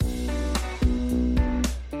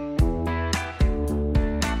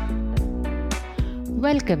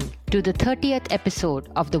Welcome to the 30th episode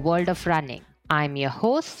of The World of Running. I'm your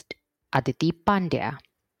host, Aditi Pandya.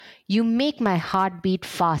 You make my heart beat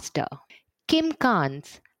faster. Kim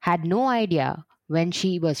Carnes had no idea when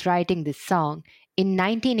she was writing this song in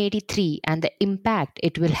 1983 and the impact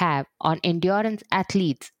it will have on endurance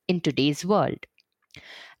athletes in today's world.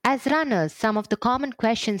 As runners, some of the common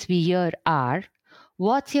questions we hear are: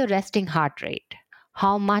 what's your resting heart rate?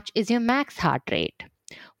 How much is your max heart rate?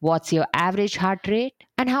 What's your average heart rate?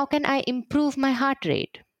 And how can I improve my heart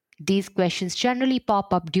rate? These questions generally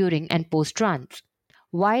pop up during and post runs.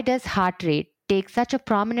 Why does heart rate take such a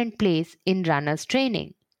prominent place in runners'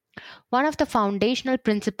 training? One of the foundational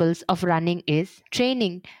principles of running is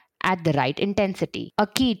training at the right intensity, a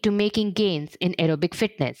key to making gains in aerobic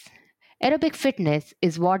fitness. Aerobic fitness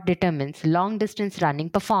is what determines long distance running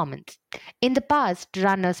performance. In the past,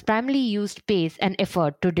 runners primarily used pace and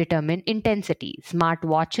effort to determine intensity. Smart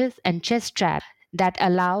watches and chest straps that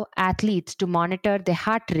allow athletes to monitor their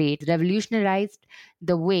heart rate revolutionized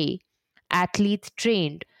the way athletes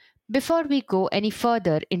trained. Before we go any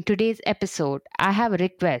further in today's episode, I have a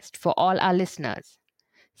request for all our listeners.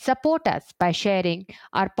 Support us by sharing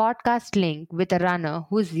our podcast link with a runner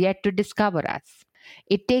who is yet to discover us.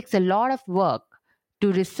 It takes a lot of work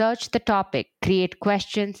to research the topic, create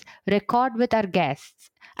questions, record with our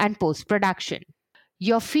guests, and post production.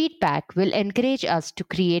 Your feedback will encourage us to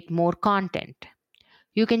create more content.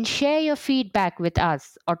 You can share your feedback with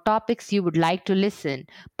us or topics you would like to listen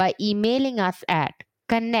by emailing us at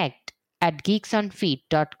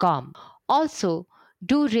connect@geeksonfeet.com. Also,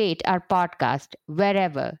 do rate our podcast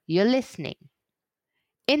wherever you're listening.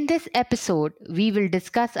 In this episode, we will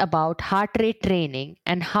discuss about heart rate training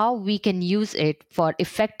and how we can use it for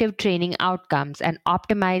effective training outcomes and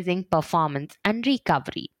optimizing performance and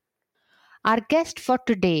recovery. Our guest for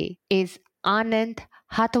today is Anand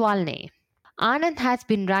Hatwalne. Anand has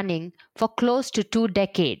been running for close to 2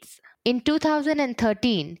 decades. In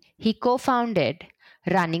 2013, he co founded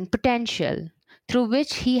Running Potential, through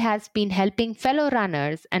which he has been helping fellow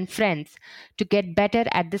runners and friends to get better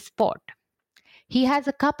at the sport. He has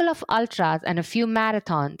a couple of ultras and a few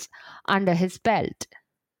marathons under his belt.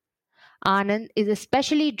 Anand is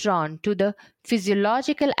especially drawn to the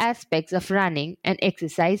physiological aspects of running and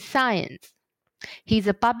exercise science. He is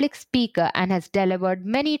a public speaker and has delivered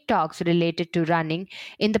many talks related to running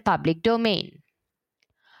in the public domain.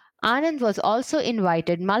 Anand was also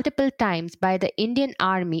invited multiple times by the Indian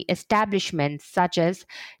Army establishments such as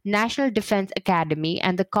National Defence Academy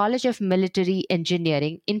and the College of Military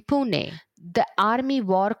Engineering in Pune, the Army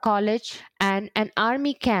War College, and an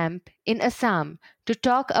army camp in Assam to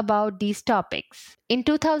talk about these topics. In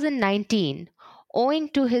 2019, owing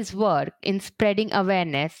to his work in spreading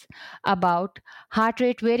awareness about heart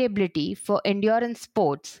rate variability for endurance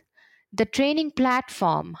sports, the training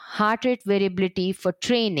platform Heart Rate Variability for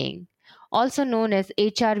Training, also known as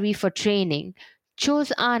HRV for Training,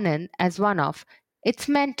 chose Anand as one of its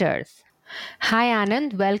mentors. Hi,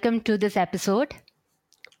 Anand. Welcome to this episode.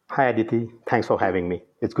 Hi, Aditi. Thanks for having me.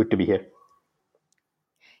 It's good to be here.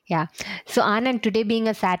 Yeah. So, Anand, today being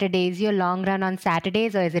a Saturday, is your long run on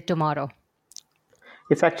Saturdays or is it tomorrow?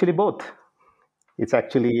 It's actually both. It's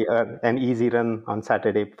actually an easy run on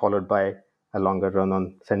Saturday, followed by a longer run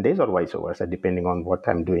on Sundays, or vice versa, depending on what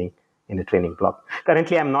I'm doing in the training block.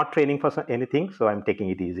 Currently, I'm not training for anything, so I'm taking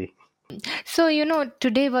it easy. So,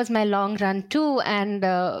 today was my long run too, and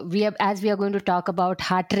as we are going to talk about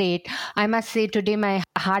heart rate, I must say today my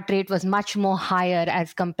heart rate was much more higher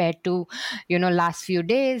as compared to, last few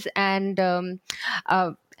days,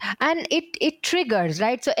 uh, and it triggers,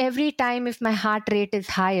 right? So every time if my heart rate is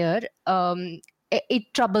higher,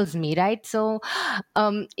 it troubles me, right? So,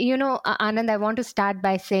 Anand, I want to start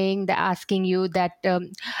by asking you that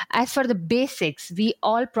as for the basics, we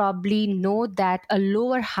all probably know that a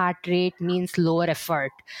lower heart rate means lower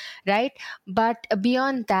effort, right? But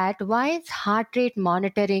beyond that, why is heart rate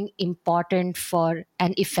monitoring important for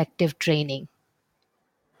an effective training?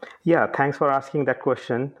 Yeah, thanks for asking that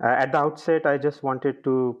question. At the outset, I just wanted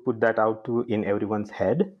to put that out to in everyone's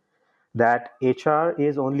head that HR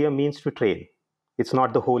is only a means to train. It's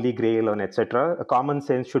not the holy grail and etc. A common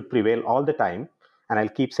sense should prevail all the time. And I'll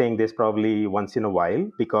keep saying this probably once in a while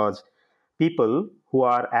because people who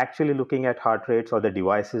are actually looking at heart rates or the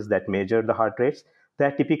devices that measure the heart rates,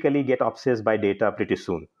 they typically get obsessed by data pretty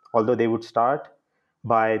soon. Although they would start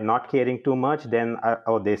by not caring too much, then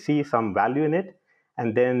or they see some value in it,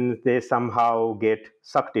 and then they somehow get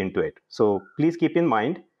sucked into it. So please keep in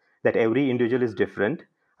mind that every individual is different.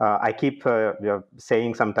 I keep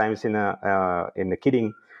saying sometimes in a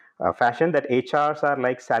kidding fashion that HRs are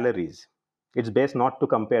like salaries. It's best not to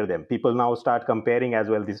compare them. People now start comparing as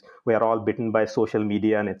well. This We are all bitten by social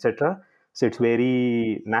media and etc. So it's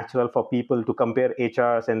very natural for people to compare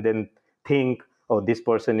HRs and then think, oh, this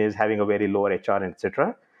person is having a very lower HR,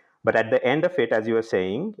 etc. But at the end of it, as you were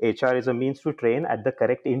saying, HR is a means to train at the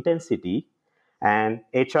correct intensity, and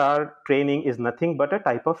HR training is nothing but a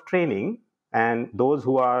type of training. And those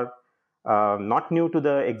who are not new to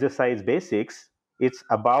the exercise basics, it's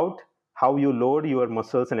about how you load your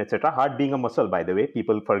muscles and etc. Heart being a muscle, by the way,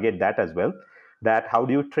 people forget that as well. That how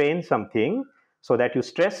do you train something so that you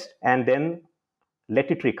stress and then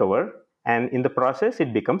let it recover, and in the process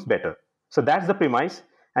it becomes better. So that's the premise,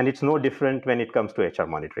 and it's no different when it comes to HR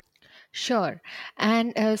monitoring. Sure.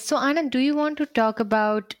 And so, Anand, do you want to talk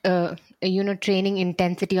about training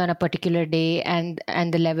intensity on a particular day and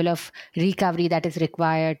the level of recovery that is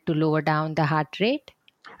required to lower down the heart rate?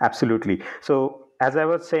 Absolutely. So, as I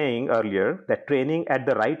was saying earlier, that training at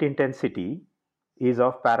the right intensity is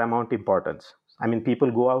of paramount importance. I mean,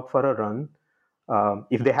 people go out for a run.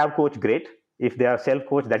 If they have coach, great. If they are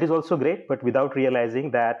self-coach, that is also great. But without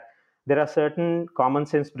realizing that there are certain common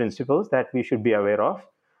sense principles that we should be aware of.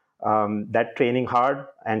 That training hard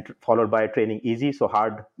and followed by training easy, so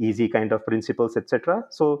hard easy kind of principles, etc.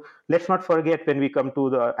 So let's not forget, when we come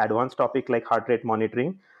to the advanced topic like heart rate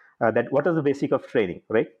monitoring, that what is the basic of training,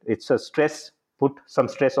 right? It's a stress, put some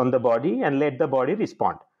stress on the body and let the body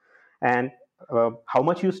respond. And how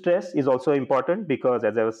much you stress is also important, because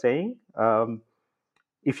as I was saying,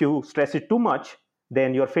 if you stress it too much,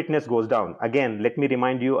 then your fitness goes down. Again, let me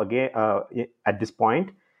remind you again, at this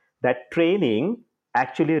point, that training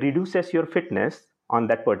actually reduces your fitness on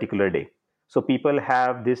that particular day. So people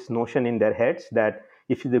have this notion in their heads that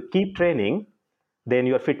if you keep training, then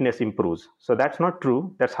your fitness improves. So that's not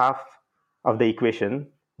true. That's half of the equation,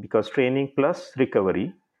 because training plus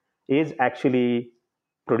recovery is actually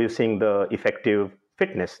producing the effective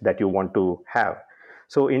fitness that you want to have.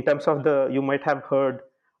 So in terms of you might have heard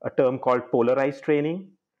a term called polarized training,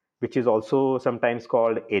 which is also sometimes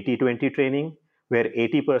called 80-20 training, where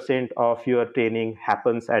 80% of your training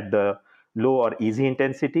happens at the low or easy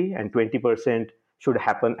intensity and 20% should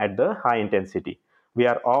happen at the high intensity. We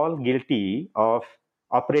are all guilty of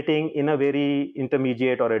operating in a very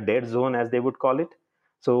intermediate or a dead zone, as they would call it.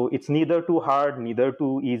 So it's neither too hard, neither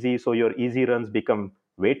too easy. So your easy runs become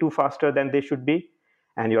way too faster than they should be,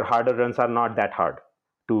 and your harder runs are not that hard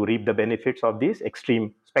to reap the benefits of this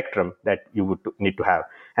extreme spectrum that you would need to have.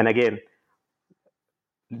 And again,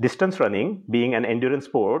 distance running being an endurance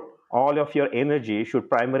sport, all of your energy should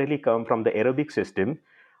primarily come from the aerobic system,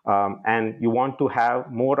 and you want to have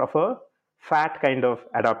more of a fat kind of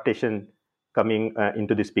adaptation coming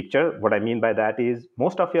into this picture. What I mean by that is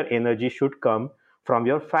most of your energy should come from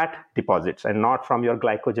your fat deposits and not from your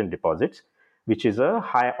glycogen deposits, which is a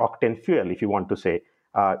high octane fuel, if you want to say.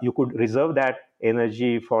 You could reserve that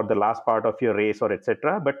energy for the last part of your race or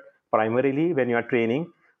etc. But primarily, when you are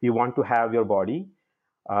training, you want to have your body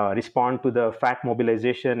respond to the fat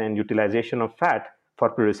mobilization and utilization of fat for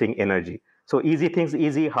producing energy. So easy things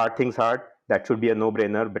easy, hard things hard. That should be a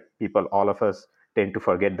no-brainer, but people, all of us, tend to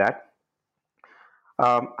forget that.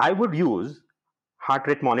 I would use heart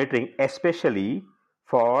rate monitoring, especially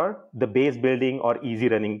for the base building or easy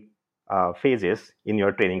running phases in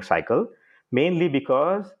your training cycle, mainly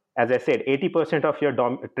because, as I said, 80% of your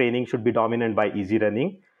training should be dominant by easy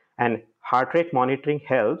running, and heart rate monitoring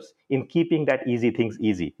helps in keeping that easy things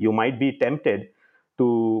easy. You might be tempted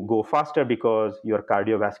to go faster because your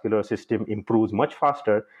cardiovascular system improves much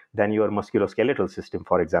faster than your musculoskeletal system,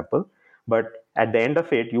 for example. But at the end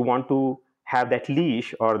of it, you want to have that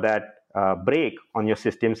leash or that break on your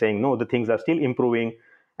system saying, no, the things are still improving.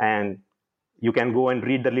 And you can go and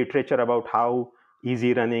read the literature about how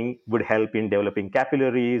easy running would help in developing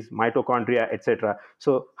capillaries, mitochondria, etc.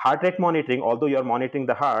 So heart rate monitoring, although you're monitoring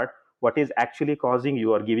the heart, what is actually causing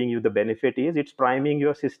you or giving you the benefit is it's priming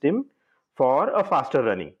your system for a faster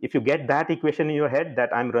running. If you get that equation in your head that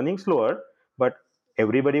I'm running slower, but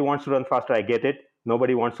everybody wants to run faster, I get it.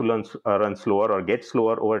 Nobody wants to run slower or get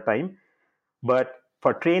slower over time. But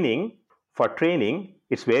for training,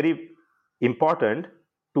 it's very important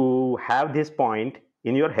to have this point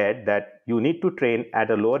in your head that you need to train at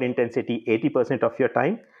a lower intensity 80% of your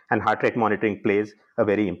time, and heart rate monitoring plays a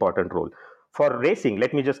very important role. For racing,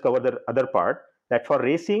 let me just cover the other part, that for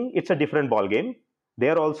racing, it's a different ball game.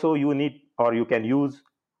 There also you need, or you can use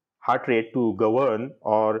heart rate to govern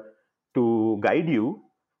or to guide you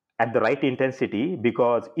at the right intensity,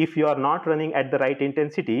 because if you are not running at the right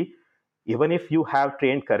intensity, even if you have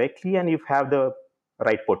trained correctly and if you have the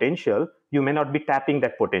right potential, you may not be tapping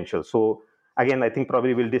that potential. So Again, I think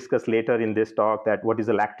probably we'll discuss later in this talk that what is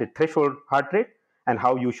the lactate threshold heart rate and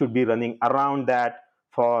how you should be running around that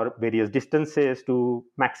for various distances to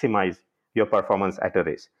maximize your performance at a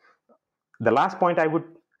race. The last point I would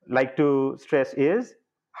like to stress is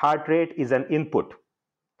heart rate is an input.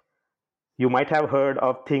 You might have heard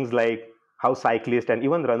of things like how cyclists and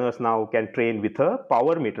even runners now can train with a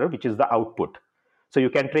power meter, which is the output. So you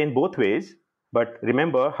can train both ways, but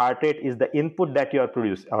remember, heart rate is the input that you are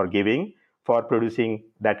producing or giving for producing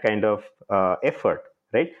that kind of effort,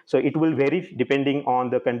 right? So it will vary depending on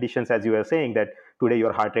the conditions, as you were saying that today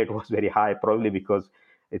your heart rate was very high, probably because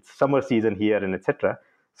it's summer season here and etc.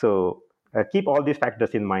 So keep all these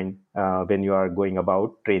factors in mind when you are going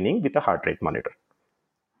about training with a heart rate monitor.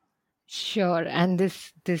 Sure, and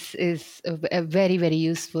this is a very very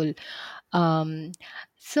useful. Um,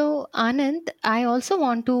 so Anand, I also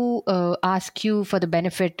want to ask you for the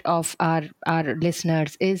benefit of our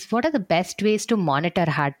listeners is what are the best ways to monitor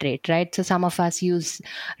heart rate, right? So some of us use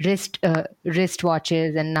wrist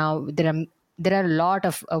watches, and now there are a lot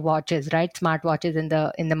of watches, right? Smart watches in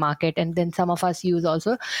the market, and then some of us use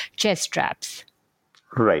also chest straps.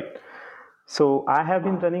 Right. So I have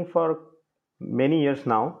been running for many years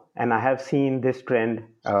now, and I have seen this trend.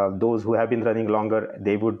 Those who have been running longer,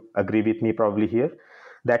 they would agree with me probably here.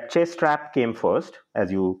 That chest strap came first,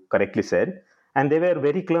 as you correctly said, and they were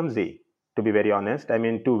very clumsy, to be very honest. I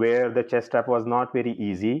mean, to wear the chest strap was not very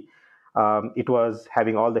easy. It was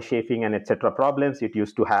having all the chafing and etc. problems. It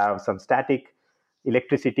used to have some static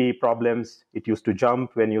electricity problems. It used to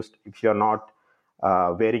jump when you if you're not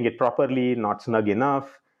wearing it properly, not snug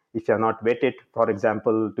enough, if you're not wetted, for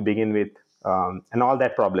example, to begin with, and all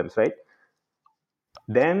that problems, right?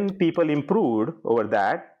 Then people improved over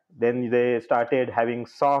that. Then they started having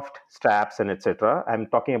soft straps and etc. I'm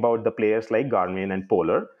talking about the players like Garmin and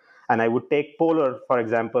Polar. And I would take Polar, for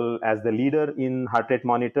example, as the leader in heart rate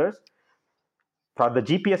monitors. For the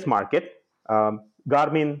GPS market,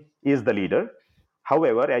 Garmin is the leader.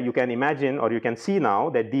 However, you can imagine or you can see now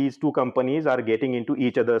that these two companies are getting into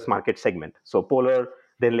each other's market segment. So Polar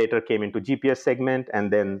then later came into GPS segment,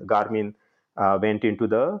 and then Garmin went into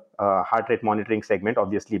the heart rate monitoring segment,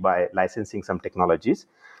 obviously by licensing some technologies.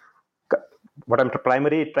 What I'm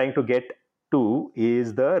primarily trying to get to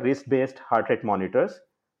is the wrist-based heart rate monitors,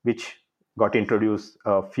 which got introduced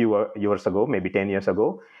a few years ago, maybe 10 years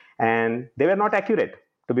ago, and they were not accurate.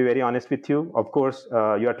 To be very honest with you, of course,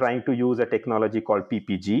 you are trying to use a technology called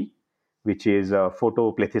PPG, which is a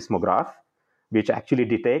photoplethysmograph, which actually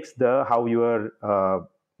detects the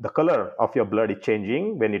color of your blood is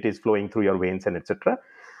changing when it is flowing through your veins and etc.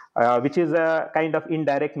 Which is a kind of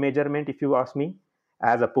indirect measurement, if you ask me,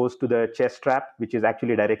 as opposed to the chest strap, which is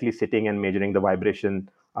actually directly sitting and measuring the vibration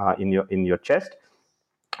in your chest.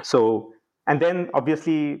 So, and then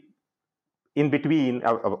obviously in between,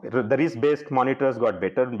 the wrist-based monitors got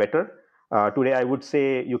better and better. Today, I would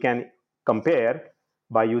say you can compare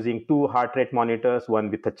by using two heart rate monitors, one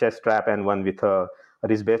with a chest strap and one with a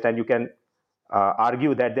wrist-based, and you can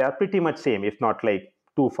argue that they are pretty much same, if not like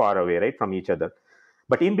too far away, right, from each other.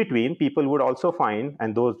 But in between, people would also find,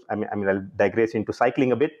 and those, I'll digress into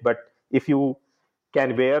cycling a bit, but if you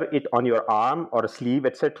can wear it on your arm or sleeve,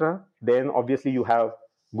 etc., then obviously you have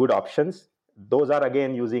good options. Those are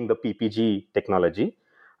again using the PPG technology.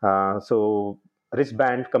 So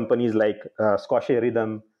wristband companies like Scotia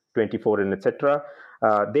Rhythm 24 and etc.,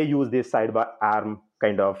 they use this side by arm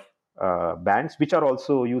kind of bands, which are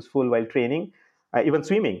also useful while training. Even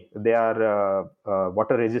swimming, they are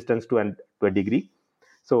water resistant to a degree.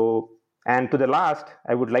 So, and to the last,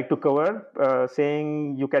 I would like to cover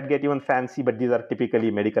saying you can get even fancy, but these are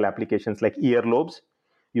typically medical applications like earlobes.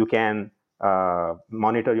 You can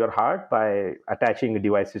monitor your heart by attaching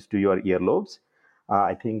devices to your earlobes.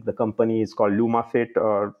 I think the company is called LumaFit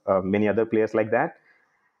or many other players like that.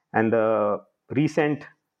 And the recent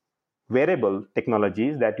wearable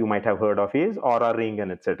technologies that you might have heard of is Aura Ring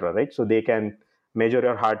and etc. Right? So they can measure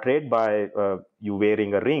your heart rate by you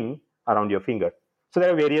wearing a ring around your finger. So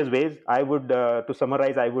there are various ways. I would, to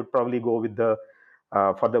summarize, I would probably go with the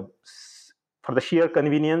uh, for the for the sheer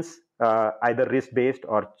convenience, either wrist based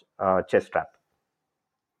or chest strap.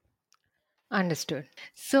 Understood.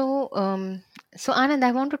 So Anand,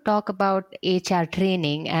 I want to talk about HR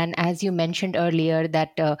training, and as you mentioned earlier, that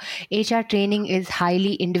HR training is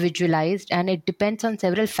highly individualized and it depends on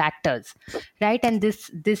several factors, right? And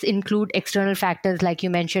this include external factors, like you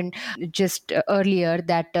mentioned just earlier,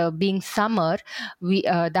 that being summer, we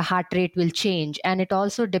the heart rate will change, and it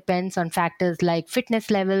also depends on factors like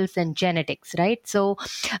fitness levels and genetics, right? So,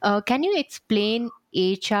 can you explain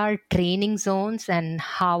HR training zones and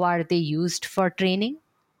how are they used for training?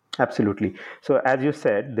 Absolutely. So, as you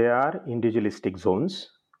said, there are individualistic zones.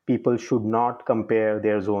 People should not compare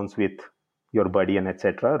their zones with your buddy and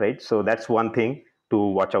etc. Right. So that's one thing to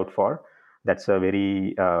watch out for. That's a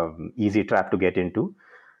very easy trap to get into.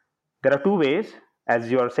 There are two ways.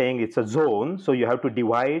 As you are saying, it's a zone, so you have to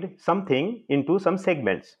divide something into some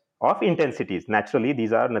segments of intensities. Naturally,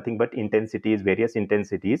 these are nothing but intensities, various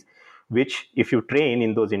intensities, which if you train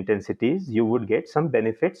in those intensities, you would get some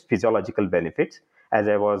benefits, physiological benefits. As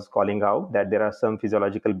I was calling out, that there are some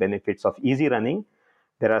physiological benefits of easy running.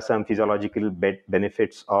 There are some physiological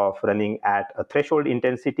benefits of running at a threshold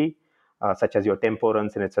intensity, such as your tempo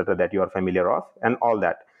runs and etc., that you are familiar of, and all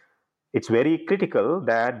that. It's very critical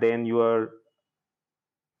that then your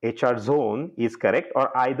HR zone is correct,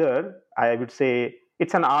 or either I would say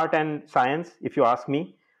it's an art and science, if you ask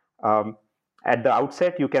me. Um, at the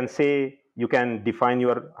outset, you can say you can define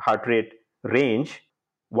your heart rate range.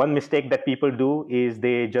 One mistake that people do is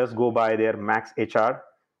they just go by their max HR,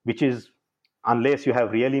 which is, unless you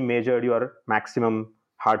have really measured your maximum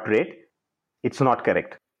heart rate, it's not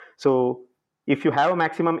correct. So if you have a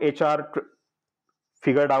maximum HR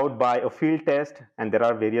figured out by a field test, and there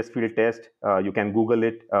are various field tests. You can Google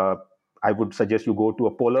it. I would suggest you go to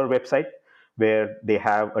a Polar website where they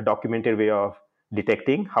have a documented way of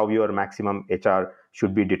detecting how your maximum HR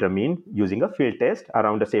should be determined using a field test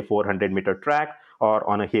around a say 400-meter track or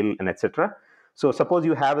on a hill and etc. So suppose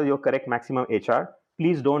you have your correct maximum HR,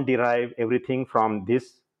 please don't derive everything from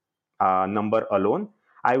this number alone.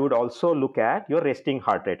 I would also look at your resting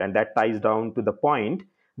heart rate, and that ties down to the point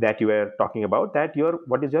that you were talking about, that your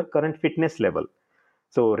what is your current fitness level.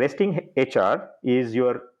 So resting HR is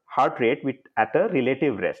your heart rate with at a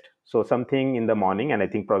relative rest. So something in the morning, and I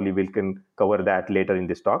think probably we can cover that later in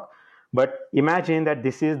this talk. But imagine that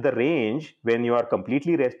this is the range when you are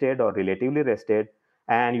completely rested or relatively rested,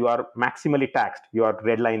 and you are maximally taxed. You are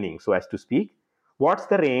redlining, so as to speak. What's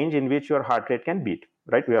the range in which your heart rate can beat?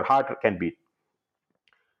 Right, your heart can beat.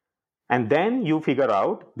 And then you figure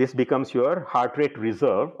out, this becomes your heart rate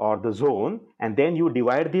reserve or the zone, and then you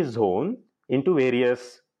divide this zone into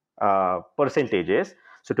various percentages.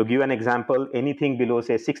 So to give an example, anything below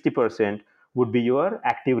say 60% would be your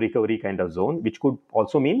active recovery kind of zone, which could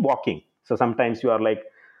also mean walking. So sometimes you are like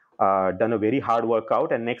done a very hard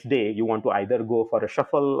workout, and next day you want to either go for a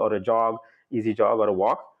shuffle or a jog, easy jog or a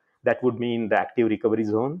walk. That would mean the active recovery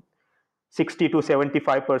zone. 60 to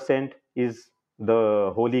 75% is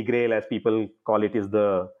the holy grail, as people call it, is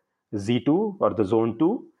the Z2 or the zone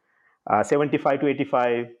 2. 75 to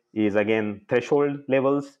 85 is again threshold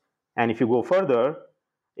levels. And if you go further,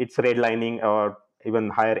 it's redlining or even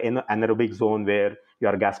higher anaerobic zone where you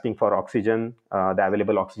are gasping for oxygen. The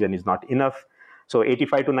available oxygen is not enough. So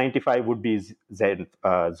 85 to 95 would be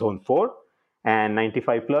zone 4, and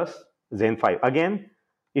 95 plus zone 5. Again,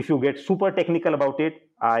 if you get super technical about it,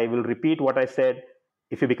 I will repeat what I said.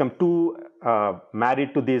 If you become too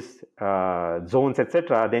married to these zones,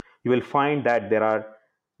 etc., then you will find that there are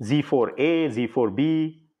Z4A,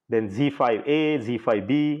 Z4B, then Z5A,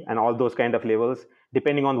 Z5B, and all those kind of levels.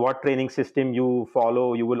 Depending on what training system you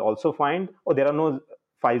follow, you will also find, oh, there are no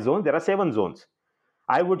 5 zones, there are 7 zones.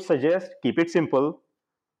 I would suggest keep it simple,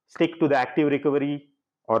 stick to the active recovery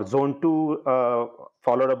or zone 2,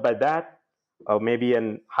 followed up by that, maybe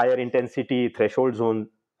an higher intensity threshold zone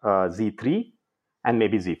Z3, and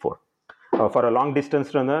maybe Z4. For a long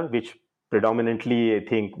distance runner, which predominantly I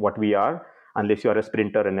think what we are, unless you are a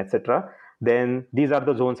sprinter and etc., then these are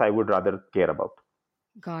the zones I would rather care about.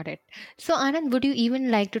 Got it. So, Anand, would you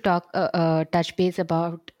even like to touch base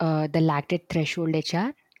about the lactate threshold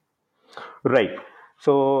HR? Right.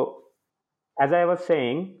 So, as I was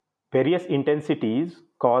saying, various intensities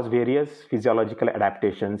cause various physiological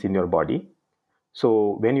adaptations in your body.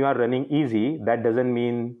 So when you are running easy, that doesn't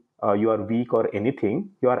mean you are weak or anything.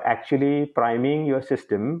 You are actually priming your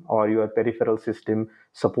system or your peripheral system,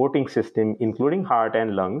 supporting system, including heart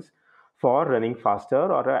and lungs, for running faster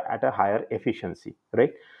or at a higher efficiency,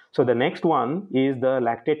 right? So the next one is the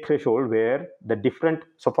lactate threshold, where the different,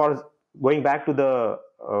 so far going back to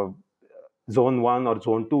the zone 1 or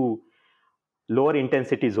zone 2, lower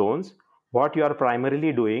intensity zones, what you are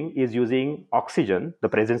primarily doing is using oxygen, the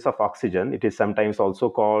presence of oxygen. It is sometimes also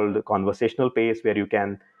called conversational pace, where you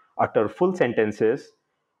can utter full sentences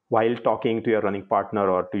while talking to your running partner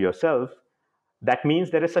or to yourself. That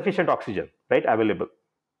means there is sufficient oxygen, right, available.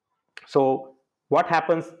 So what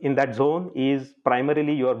happens in that zone is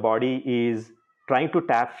primarily your body is trying to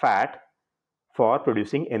tap fat for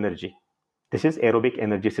producing energy. This is aerobic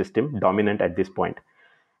energy system dominant at this point.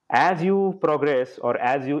 As you progress or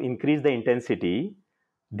as you increase the intensity,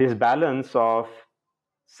 this balance of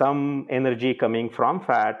some energy coming from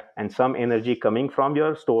fat and some energy coming from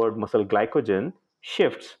your stored muscle glycogen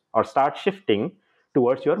shifts or starts shifting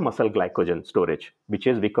towards your muscle glycogen storage, which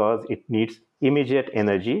is because it needs immediate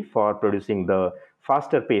energy for producing the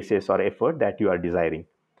faster paces or effort that you are desiring.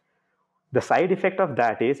 The side effect of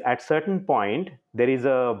that is at certain point there is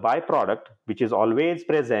a byproduct which is always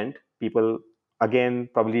present. People again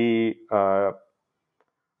probably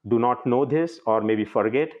do not know this or maybe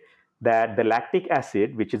forget that the lactic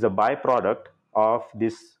acid, which is a byproduct of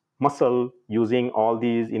this muscle using all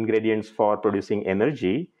these ingredients for producing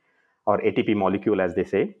energy or ATP molecule, as they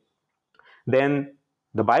say, then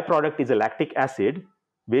the byproduct is a lactic acid,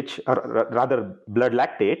 which, or rather, blood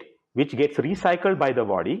lactate, which gets recycled by the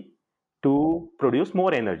body to produce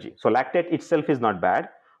more energy. So, lactate itself is not bad.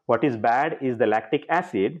 What is bad is the lactic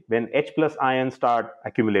acid when H plus ions start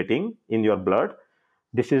accumulating in your blood.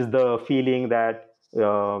 This is the feeling that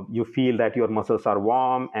you feel that your muscles are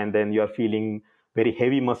warm, and then you're feeling very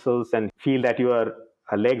heavy muscles and feel that your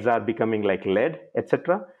legs are becoming like lead,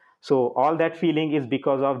 etc. So all that feeling is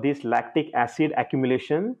because of this lactic acid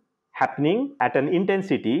accumulation happening at an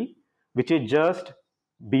intensity which is just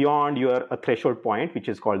beyond your a threshold point, which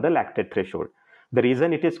is called the lactate threshold. The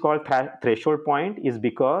reason it is called threshold point is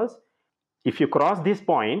because if you cross this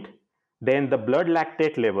point, then the blood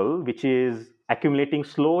lactate level, which is accumulating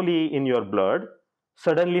slowly in your blood,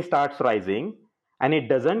 suddenly starts rising, and it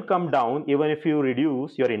doesn't come down even if you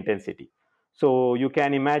reduce your intensity. So you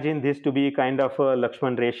can imagine this to be kind of a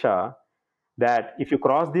Lakshman Resha, that if you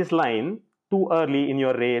cross this line too early in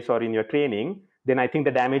your race or in your training, then I think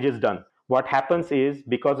the damage is done. What happens is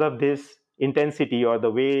because of this intensity or the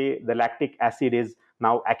way the lactic acid is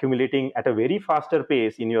now accumulating at a very faster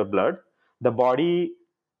pace in your blood, the body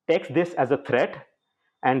takes this as a threat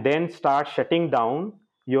and then start shutting down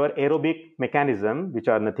your aerobic mechanism, which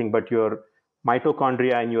are nothing but your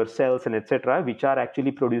mitochondria in your cells and etc., which are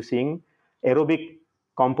actually producing aerobic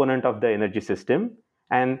component of the energy system,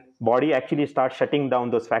 and body actually starts shutting down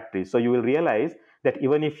those factories. So you will realize that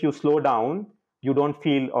even if you slow down, you don't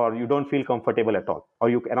feel comfortable at all, or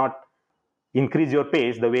you cannot increase your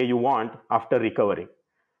pace the way you want after recovering.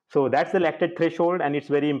 So that's the lactate threshold, and it's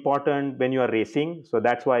very important when you are racing. So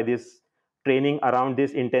that's why this training around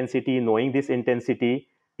this intensity, knowing this intensity,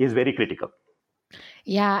 is very critical.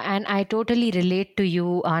 Yeah, and I totally relate to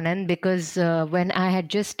you, Anand, because when I had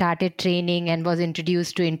just started training and was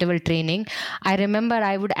introduced to interval training, I remember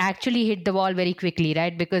I would actually hit the wall very quickly,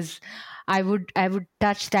 right? Because I would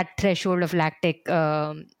touch that threshold of lactic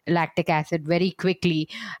acid very quickly,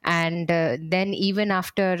 and then even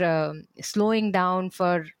after slowing down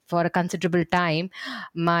for a considerable time,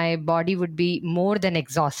 my body would be more than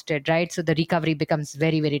exhausted, right? So the recovery becomes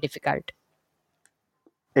very, very difficult.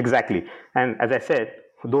 Exactly. And as I said,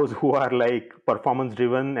 those who are like performance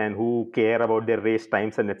driven and who care about their race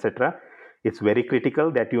times and etc., it's very critical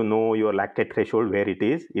that you know your lactate threshold where it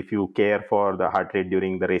is if you care for the heart rate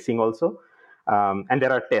during the racing also. And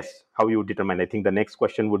there are tests how you determine. I think the next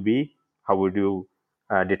question would be how would you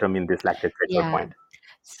determine this lactate threshold Yeah. point?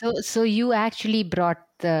 So you actually brought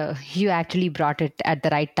it at the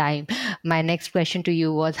right time. My next question to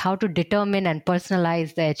you was how to determine and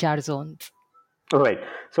personalize the HR zones. All right.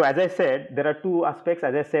 So as I said, there are two aspects.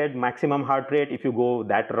 As I said, maximum heart rate. If you go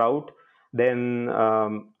that route, then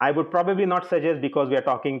I would probably not suggest, because we are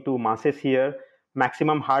talking to masses here.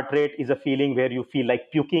 Maximum heart rate is a feeling where you feel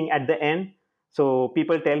like puking at the end. So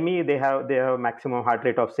people tell me they have maximum heart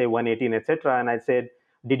rate of say 118, etc. And I said,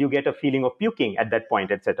 did you get a feeling of puking at that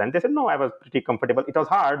point, etc. And they said, no, I was pretty comfortable. It was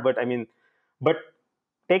hard, but I mean, but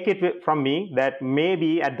take it from me that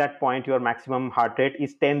maybe at that point your maximum heart rate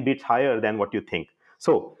is 10 beats higher than what you think.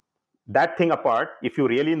 So that thing apart, if you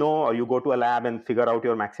really know or you go to a lab and figure out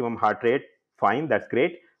your maximum heart rate, fine, that's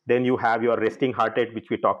great. Then you have your resting heart rate, which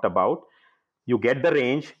we talked about. You get the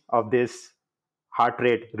range of this heart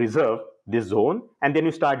rate reserve, this zone, and then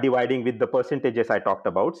you start dividing with the percentages I talked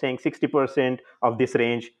about, saying 60% of this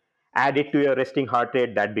range, add it to your resting heart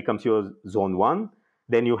rate, that becomes your zone 1.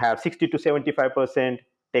 Then you have 60 to 75%,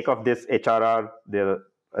 take off this HRR, the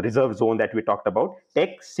reserve zone that we talked about,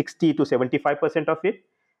 take 60 to 75% of it,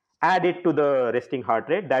 add it to the resting heart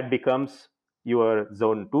rate, that becomes your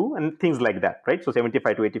zone 2, and things like that, right? So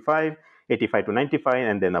 75 to 85, 85 to 95,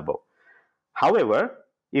 and then above. However,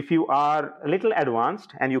 if you are a little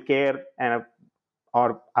advanced and you care and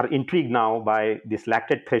or are intrigued now by this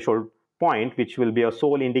lactate threshold point, which will be a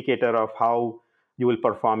sole indicator of how you will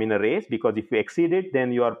perform in a race, because if you exceed it,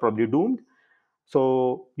 then you are probably doomed.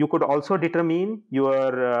 So you could also determine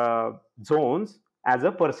your zones as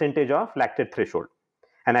a percentage of lactate threshold.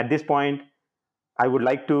 And at this point, I would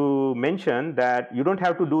like to mention that you don't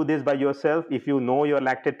have to do this by yourself if you know your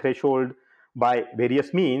lactate threshold by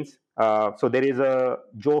various means. So there is a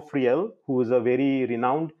Joe Friel, who is a very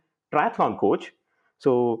renowned triathlon coach.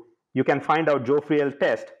 So you can find out Joe Friel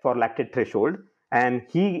test for lactate threshold, and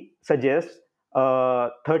he suggests a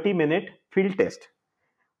 30-minute field test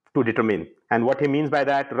to determine. And what he means by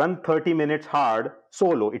that, run 30 minutes hard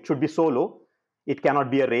solo. It should be solo. It cannot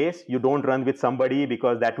be a race. You don't run with somebody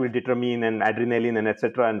because that will determine an adrenaline and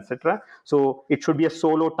etc. and etc. So it should be a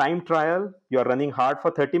solo time trial. You are running hard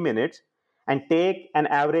for 30 minutes and take an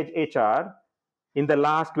average HR in the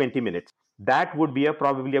last 20 minutes. That would be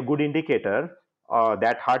probably a good indicator.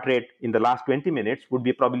 That heart rate in the last 20 minutes would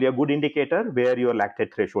be probably a good indicator where your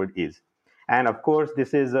lactate threshold is. And of course,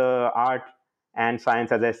 this is art and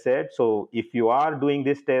science, as I said. So if you are doing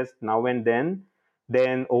this test now and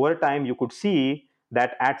then over time you could see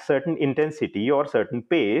that at certain intensity or certain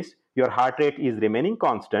pace, your heart rate is remaining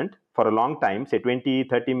constant for a long time, say 20,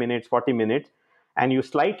 30 minutes, 40 minutes, and you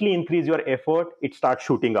slightly increase your effort, it starts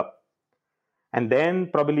shooting up. And then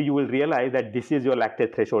probably you will realize that this is your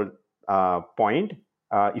lactate threshold point.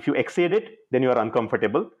 If you exceed it, then you are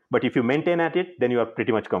uncomfortable. But if you maintain at it, then you are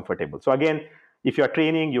pretty much comfortable. So again, if you are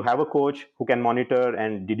training, you have a coach who can monitor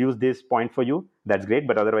and deduce this point for you. That's great.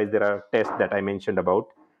 But otherwise, there are tests that I mentioned about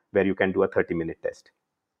where you can do a 30-minute test.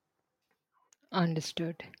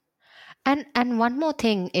 Understood. And one more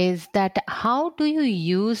thing is that how do you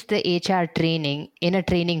use the HR training in a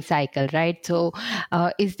training cycle, right? So,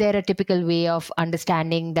 is there a typical way of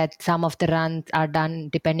understanding that some of the runs are done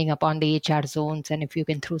depending upon the HR zones? And if you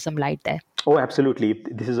can throw some light there. Oh, absolutely.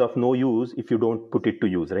 This is of no use if you don't put it to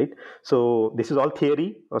use, right? So this is all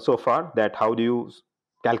theory so far, that how do you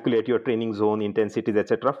calculate your training zone intensities,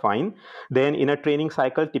 etc. Fine. Then in a training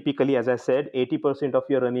cycle, typically, as I said, 80% of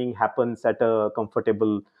your running happens at a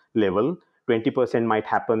comfortable level. 20% might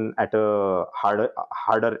happen at a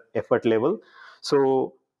harder effort level.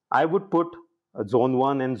 So I would put zone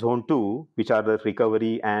 1 and zone 2, which are the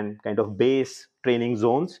recovery and kind of base training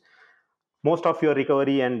zones. Most of your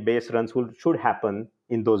recovery and base runs should happen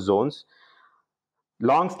in those zones.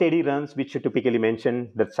 Long steady runs, which you typically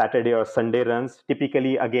mention, the Saturday or Sunday runs,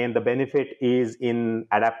 typically again the benefit is in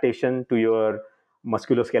adaptation to your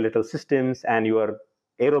musculoskeletal systems and your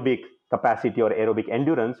aerobic capacity or aerobic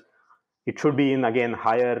endurance. It should be in again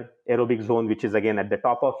higher aerobic zone, which is again at the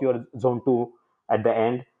top of your zone 2 at the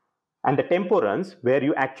end. And the tempo runs, where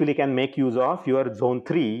you actually can make use of your zone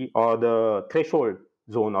 3 or the threshold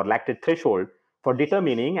zone or lactate threshold for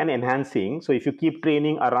determining and enhancing. So if you keep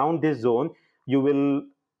training around this zone, you will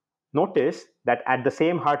notice that at the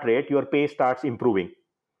same heart rate, your pace starts improving.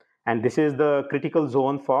 And this is the critical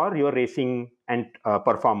zone for your racing and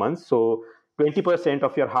performance. So 20%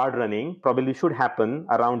 of your hard running probably should happen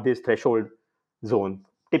around this threshold zone.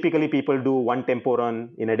 Typically, people do one tempo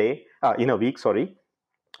run in a week, sorry.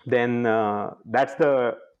 Then that's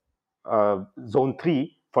the zone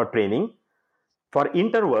 3 for training. For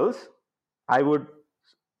intervals, I would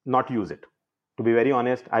not use it. To be very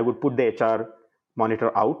honest, I would put the HR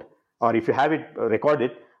monitor out, or if you have it, record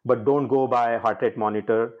it, but don't go by heart rate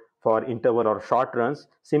monitor for interval or short runs,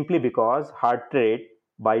 simply because heart rate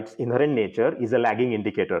by its inherent nature is a lagging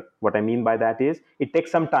indicator. What I mean by that is it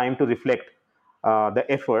takes some time to reflect the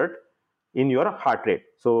effort in your heart rate.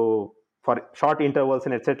 So for short intervals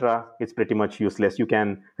and etc., it's pretty much useless. You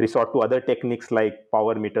can resort to other techniques like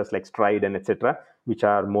power meters, like stride and etc., which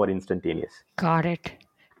are more instantaneous. Got it.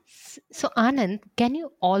 So, Anand, can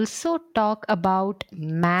you also talk about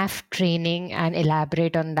MAF training and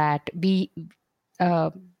elaborate on that? Uh,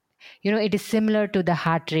 it is similar to the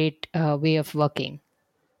heart rate way of working.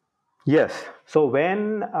 Yes. So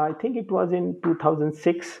when I think it was in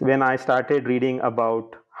 2006 when I started reading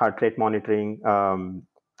about heart rate monitoring,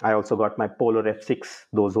 I also got my Polar F6.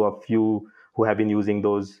 Those who are few who have been using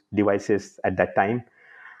those devices at that time.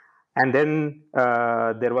 And then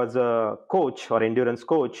there was a coach or endurance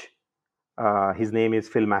coach. His name is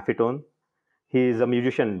Phil Maffetone. He is a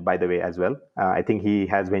musician, by the way, as well. I think he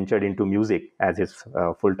has ventured into music as his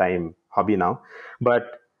full-time hobby now.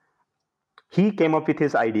 But he came up with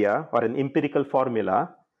his idea or an empirical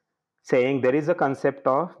formula saying there is a concept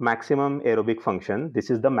of maximum aerobic function. This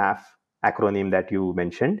is the MAF acronym that you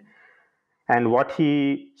mentioned. And what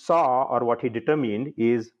he saw or what he determined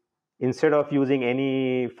is, instead of using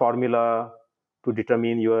any formula to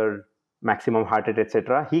determine your maximum heart rate,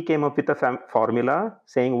 etc., he came up with a formula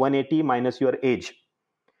saying 180 minus your age.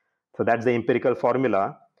 So that's the empirical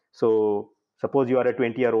formula. So suppose you are a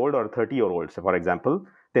 20-year-old or 30-year-old, so for example,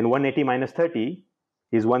 then 180 minus 30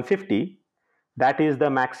 is 150. That is the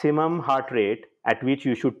maximum heart rate at which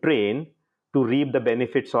you should train to reap the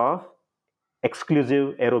benefits of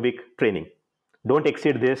exclusive aerobic training. Don't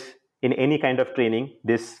exceed this in any kind of training.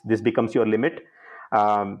 This becomes your limit.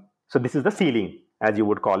 So this is the ceiling, as you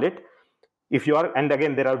would call it. If you are, and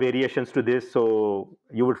again, there are variations to this. So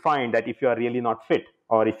you would find that if you are really not fit,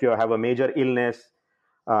 or if you have a major illness,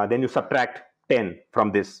 then you subtract 10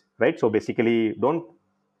 from this, right? So basically, don't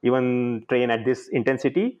even train at this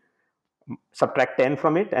intensity, subtract 10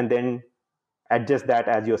 from it, and then adjust that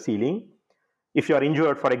as your ceiling. If you are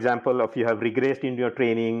injured, for example, if you have regressed in your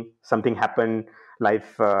training, something happened,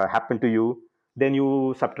 life happened to you, then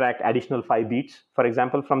you subtract additional 5 beats, for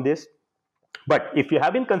example, from this. But if you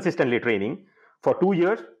have been consistently training for 2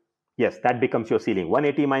 years, yes, that becomes your ceiling.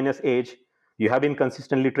 180 minus age, you have been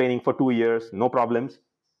consistently training for 2 years, no problems.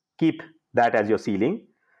 Keep that as your ceiling.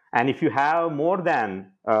 And if you have more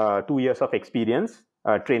than 2 years of experience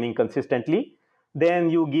training consistently, then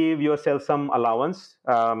you give yourself some allowance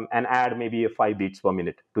and add maybe 5 beats per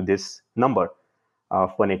minute to this number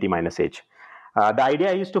of 180 minus age. The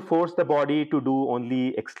idea is to force the body to do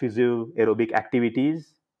only exclusive aerobic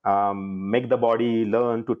activities, make the body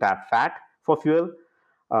learn to tap fat for fuel.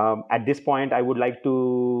 At this point, I would like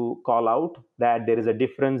to call out that there is a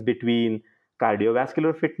difference between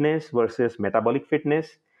cardiovascular fitness versus metabolic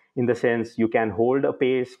fitness, in the sense you can hold a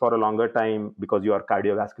pace for a longer time because you are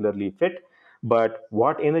cardiovascularly fit, but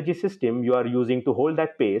what energy system you are using to hold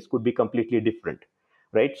that pace could be completely different,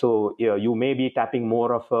 right? So you may be tapping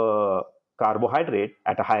more of a carbohydrate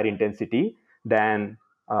at a higher intensity than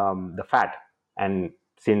the fat. And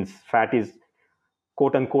since fat is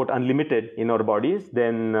quote unquote unlimited in our bodies,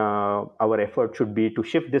 then our effort should be to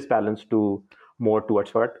shift this balance to more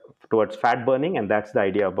towards fat burning, and that's the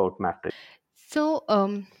idea about MAF. So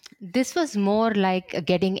this was more like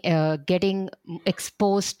getting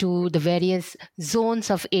exposed to the various zones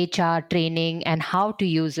of HR training and how to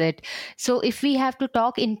use it. So if we have to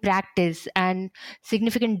talk in practice and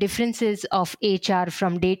significant differences of HR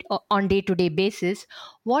from day to day basis,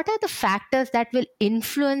 what are the factors that will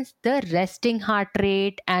influence the resting heart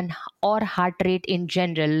rate and or heart rate in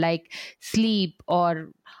general, like sleep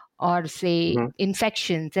or say Mhm.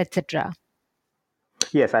 infections, etc.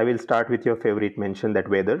 Yes, I will start with your favorite mention, that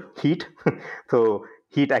weather, heat. So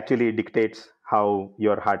heat actually dictates how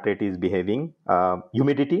your heart rate is behaving.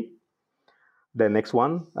 Humidity, the next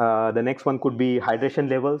one could be hydration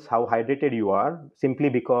levels, how hydrated you are, simply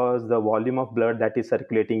because the volume of blood that is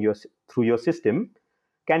circulating through your system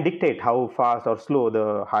can dictate how fast or slow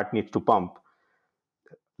the heart needs to pump.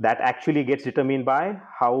 That actually gets determined by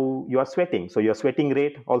how you are sweating. So your sweating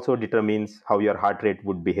rate also determines how your heart rate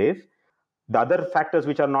would behave. The other factors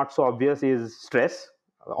which are not so obvious is stress,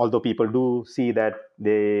 although people do see that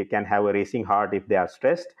they can have a racing heart if they are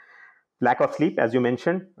stressed. Lack of sleep, as you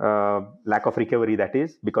mentioned, lack of recovery, that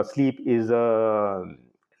is, because sleep is a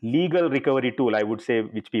legal recovery tool, I would say,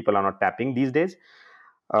 which people are not tapping these days.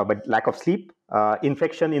 But lack of sleep,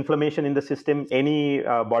 infection, inflammation in the system, any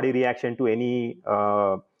body reaction to any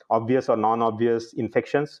obvious or non-obvious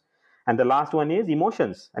infections. And the last one is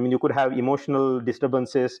emotions. I mean, you could have emotional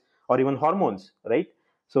disturbances or even hormones, right?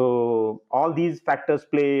 So all these factors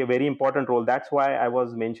play a very important role. That's why I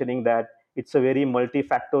was mentioning that it's a very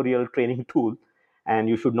multifactorial training tool, and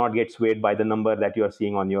you should not get swayed by the number that you are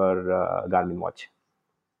seeing on your Garmin watch.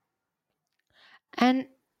 And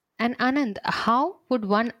Anand, how would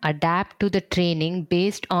one adapt to the training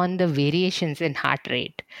based on the variations in heart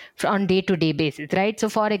rate on day to day basis, right? So,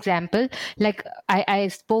 for example, like I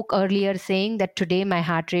spoke earlier saying that today my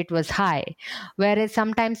heart rate was high, whereas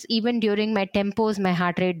sometimes even during my tempos, my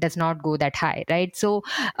heart rate does not go that high, right? So,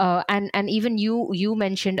 and even you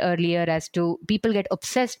mentioned earlier as to people get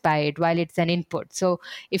obsessed by it while it's an input. So,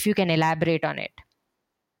 if you can elaborate on it.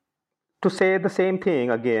 To say the same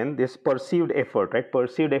thing again, this perceived effort, right?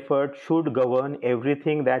 Perceived effort should govern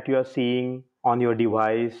everything that you are seeing on your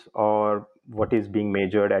device or what is being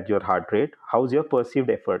measured at your heart rate. How's your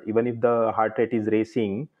perceived effort? Even if the heart rate is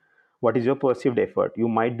racing, what is your perceived effort? You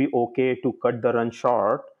might be okay to cut the run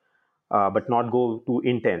short, but not go too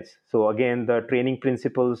intense. So again, the training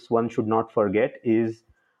principles one should not forget is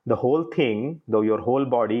the whole thing, though your whole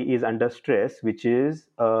body is under stress, which is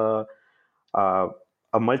uh,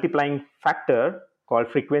 a multiplying factor called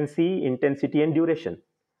frequency, intensity, and duration.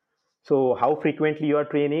 So, how frequently you are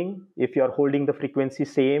training? If you are holding the frequency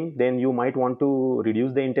same, then you might want to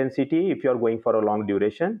reduce the intensity if you are going for a long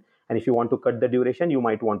duration. And if you want to cut the duration, you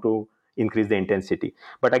might want to increase the intensity.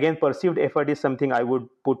 But again, perceived effort is something I would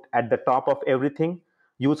put at the top of everything.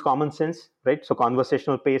 Use common sense, right? So,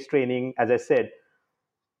 conversational pace training, as I said,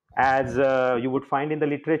 as you would find in the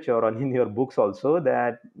literature or in your books also,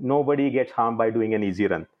 that nobody gets harmed by doing an easy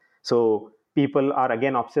run. So people are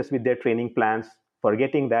again obsessed with their training plans,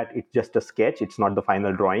 forgetting that it's just a sketch, it's not the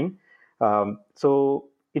final drawing. So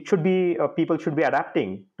it should be people should be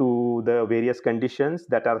adapting to the various conditions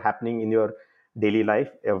that are happening in your daily life.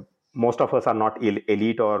 Most of us are not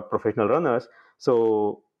elite or professional runners,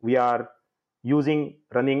 so we are using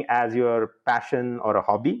running as your passion or a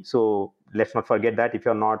hobby. So let's not forget that if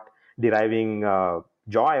you're not deriving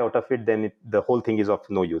joy out of it, then the whole thing is of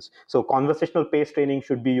no use. So conversational pace training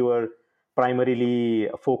should be your primarily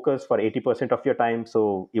focus for 80% of your time.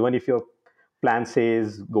 So even if your plan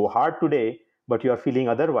says go hard today, but you are feeling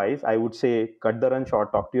otherwise, I would say cut the run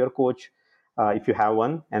short, talk to your coach if you have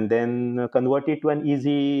one, and then convert it to an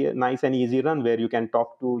easy, nice and easy run where you can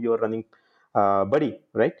talk to your running buddy,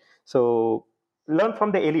 right? So learn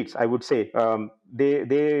from the elites, I would say.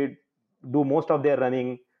 They do most of their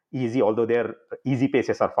running easy, although their easy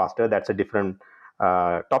paces are faster. That's a different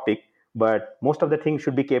topic. But most of the things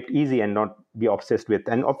should be kept easy and not be obsessed with.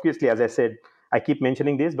 And obviously, as I said, I keep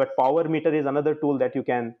mentioning this, but power meter is another tool that you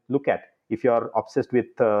can look at. If you're obsessed with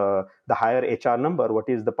the higher HR number, what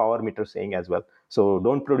is the power meter saying as well? So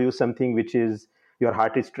don't produce something which is your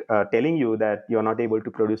heart is telling you that you're not able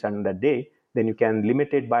to produce on that day. Then you can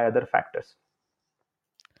limit it by other factors.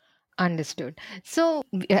 Understood. So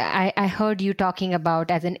I heard you talking about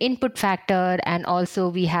as an input factor, and also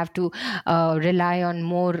we have to rely on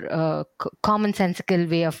more commonsensical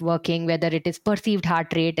way of working, whether it is perceived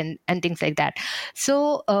heart rate and things like that.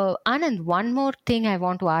 So Anand, one more thing I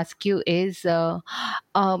want to ask you is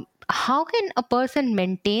how can a person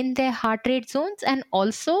maintain their heart rate zones? And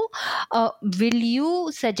also, will you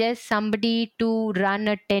suggest somebody to run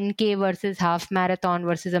a 10K versus half marathon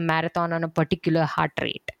versus a marathon on a particular heart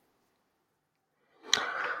rate?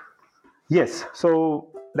 Yes,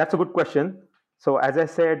 so that's a good question. So as I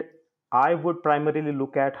said, I would primarily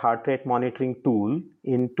look at heart rate monitoring tool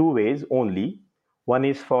in two ways only. One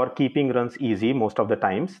is for keeping runs easy most of the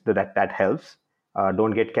times. That helps.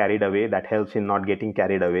 Don't get carried away. That helps in not getting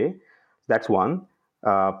carried away. That's one.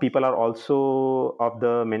 People are also of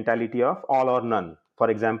the mentality of all or none. For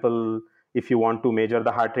example, if you want to measure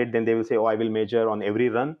the heart rate, then they will say, "Oh, I will measure on every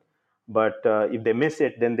run." But if they miss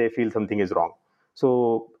it, then they feel something is wrong.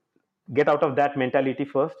 So get out of that mentality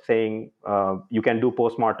first, saying you can do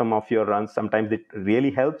postmortem of your runs. Sometimes it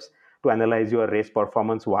really helps to analyze your race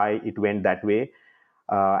performance, why it went that way,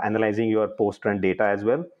 analyzing your post run data as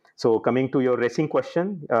well. So coming to your racing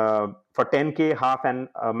question, for 10K, half, and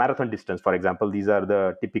marathon distance, for example, these are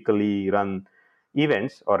the typically run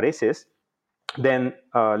events or races. Then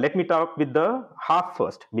let me talk with the half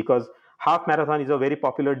first, because half marathon is a very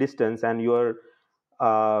popular distance, and your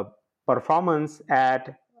uh, performance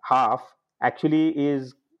at half actually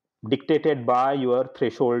is dictated by your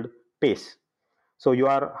threshold pace. So you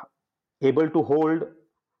are able to hold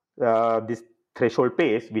this threshold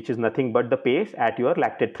pace, which is nothing but the pace at your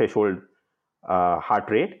lactate threshold heart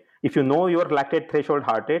rate. If you know your lactate threshold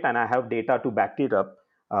heart rate, and I have data to back it up,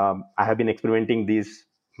 I have been experimenting these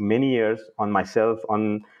many years on myself,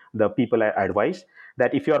 on the people I advise,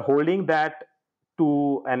 that if you are holding that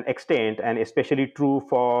to an extent, and especially true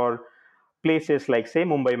for places like, say,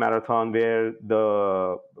 Mumbai Marathon, where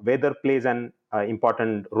the weather plays an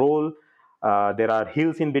important role. There are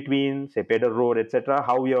hills in between, say Pedder Road, etc.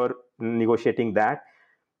 How you're negotiating that.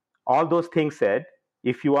 All those things said,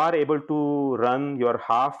 if you are able to run your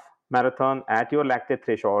half marathon at your lactate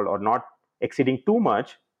threshold or not exceeding too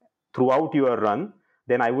much throughout your run,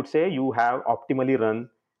 then I would say you have optimally run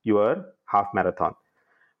your half marathon.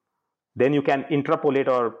 Then you can interpolate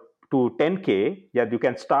or to 10K. Yeah, you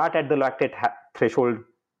can start at the lactate threshold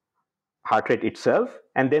heart rate itself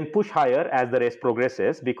and then push higher as the race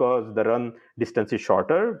progresses, because the run distance is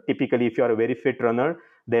shorter. Typically, if you are a very fit runner,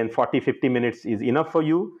 then 40-50 minutes is enough for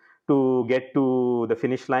you to get to the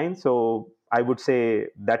finish line. So I would say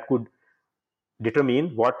that could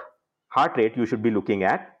determine what heart rate you should be looking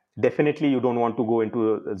at. Definitely you don't want to go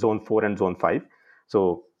into zone 4 and zone 5.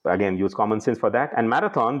 So again, use common sense for that. And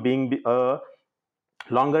marathon being a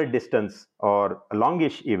longer distance or a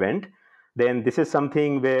longish event, then this is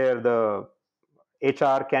something where the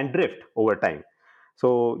HR can drift over time.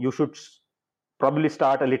 So you should probably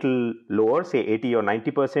start a little lower, say 80 or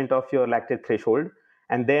 90% of your lactate threshold,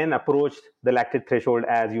 and then approach the lactate threshold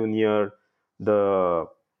as you near the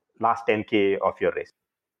last 10K of your race.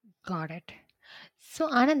 Got it. So,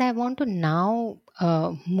 Anand, I want to now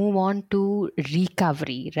move on to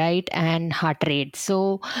recovery, right, and heart rate.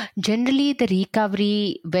 So, generally, the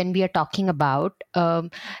recovery, when we are talking about,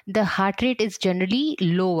 the heart rate is generally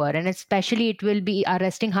lower, and especially it will be our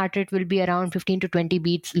resting heart rate will be around 15 to 20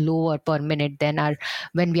 beats lower per minute than our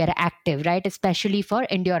when we are active, right, especially for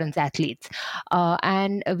endurance athletes.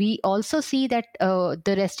 And we also see that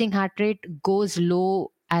the resting heart rate goes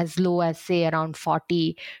low as, say, around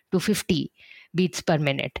 40 to 50 beats per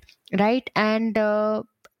minute, right? And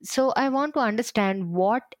so I want to understand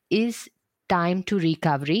what is time to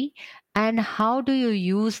recovery and how do you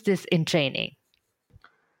use this in training?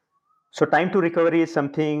 So time to recovery is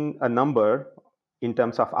something, a number in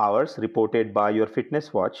terms of hours reported by your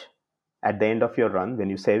fitness watch at the end of your run. When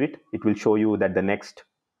you save it, it will show you that the next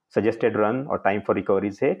suggested run or time for recovery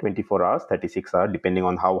is, say, 24 hours, 36 hours, depending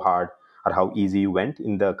on how hard or how easy you went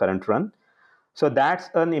in the current run. So that's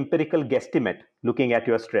an empirical guesstimate looking at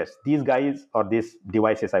your stress. These guys, or these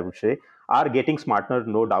devices, I would say, are getting smarter,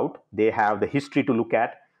 no doubt. They have the history to look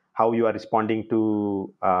at how you are responding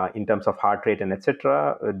to in terms of heart rate and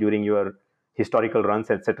etc. During your historical runs,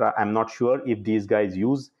 etc. I'm not sure if these guys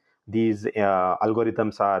use these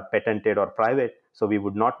algorithms are patented or private, so we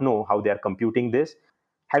would not know how they are computing this.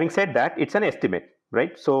 Having said that, it's an estimate,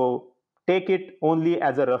 right? So take it only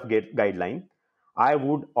as a rough guideline. I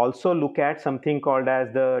would also look at something called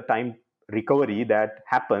as the time recovery that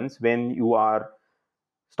happens when you are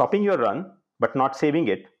stopping your run but not saving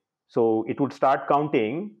it. So it would start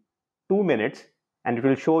counting 2 minutes and it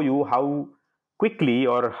will show you how quickly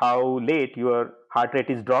or how late your heart rate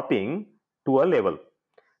is dropping to a level.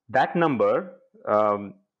 That number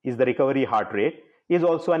is the recovery heart rate, is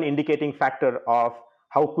also an indicating factor of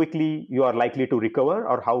how quickly you are likely to recover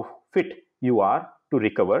or how fit you are to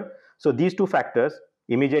recover. So these two factors,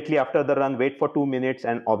 immediately after the run, wait for 2 minutes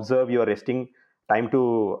and observe your resting time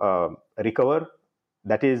to recover.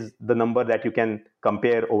 That is the number that you can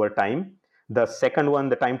compare over time. The second one,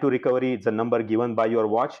 the time to recovery, is a number given by your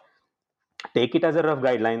watch. Take it as a rough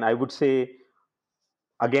guideline. I would say,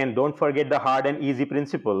 again, don't forget the hard and easy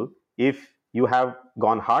principle. If you have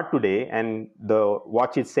gone hard today and the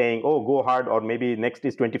watch is saying, oh, go hard, or maybe next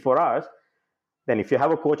is 24 hours, then if you have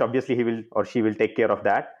a coach, obviously he will or she will take care of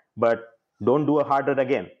that. But don't do a harder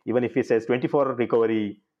again, even if he says 24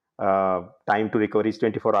 recovery time to recovery is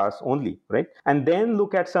 24 hours only, right? And then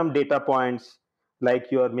look at some data points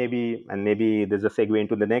like your maybe, and maybe there's a segue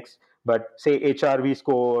into the next, but say HRV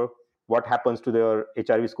score, what happens to their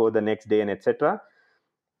HRV score the next day, and etc.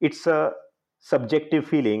 It's a subjective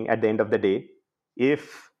feeling at the end of the day.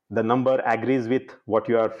 If the number agrees with what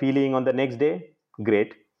you are feeling on the next day,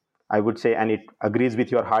 great, I would say, and it agrees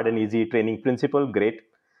with your hard and easy training principle, great.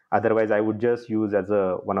 Otherwise, I would just use as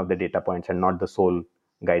a one of the data points and not the sole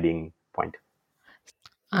guiding point.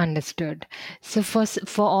 Understood. So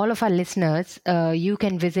for all of our listeners, you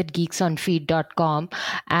can visit geeksonfeed.com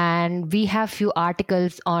and we have few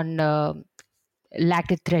articles on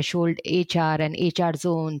lactate threshold HR and HR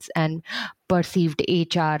zones and perceived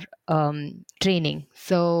HR training.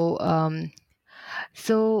 Fine.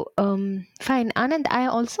 Anand, I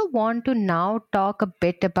also want to now talk a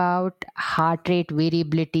bit about heart rate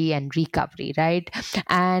variability and recovery, right?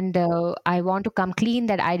 And I want to come clean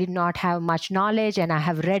that I did not have much knowledge and I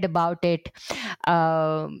have read about it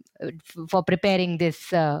for preparing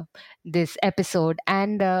this episode.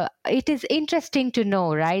 And it is interesting to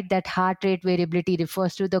know, right, that heart rate variability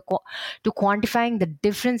refers to to quantifying the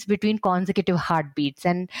difference between consecutive heartbeats,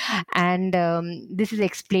 and this is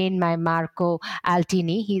explained by Marco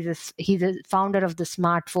Altini. He's a founder of the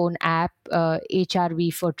smartphone app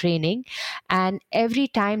HRV for training. And every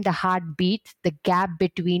time the heart beats, the gap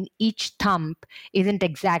between each thump isn't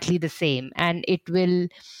exactly the same, and it will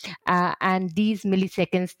and these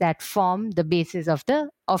milliseconds that form the basis of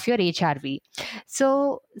your HRV.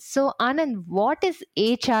 So Anand, what is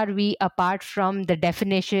HRV apart from the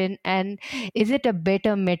definition, and is it a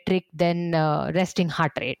better metric than resting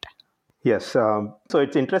heart rate? Yes. So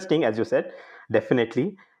it's interesting, as you said,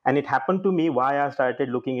 definitely. And it happened to me. Why I started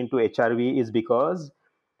looking into HRV is because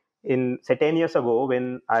in say 10 years ago,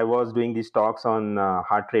 when I was doing these talks on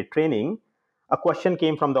heart rate training, a question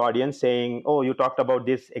came from the audience saying, oh, you talked about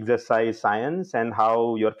this exercise science and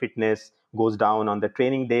how your fitness goes down on the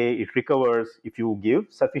training day, it recovers if you give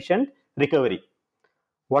sufficient recovery.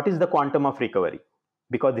 What is the quantum of recovery?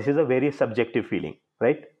 Because this is a very subjective feeling,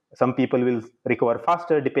 right? Some people will recover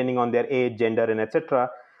faster depending on their age, gender, and etc.,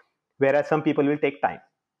 whereas some people will take time.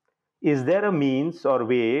 Is there a means or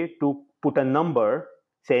way to put a number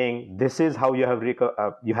saying this is how you have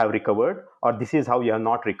recovered, or this is how you have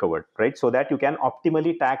not recovered, right? So that you can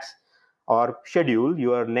optimally tax or schedule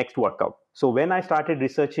your next workout. So when I started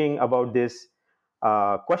researching about this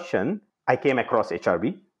question, I came across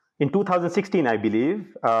HRV. In 2016, I believe,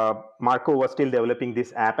 Marco was still developing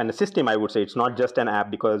this app and a system. I would say it's not just an app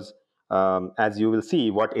because, as you will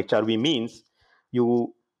see, what HRV means,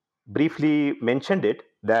 you briefly mentioned it,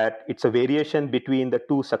 that it's a variation between the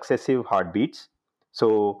two successive heartbeats.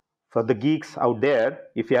 So, for the geeks out there,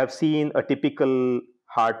 if you have seen a typical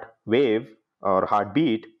heart wave or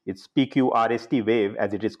heartbeat, it's PQRST wave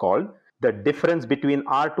as it is called. The difference between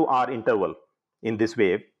R to R interval in this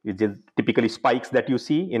wave, which is typically spikes that you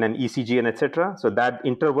see in an ECG and etc. So that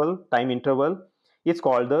interval, time interval, is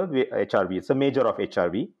called the HRV. It's a measure of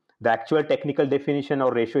HRV. The actual technical definition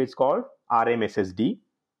or ratio is called RMSSD,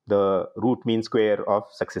 the root mean square of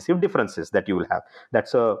successive differences that you will have.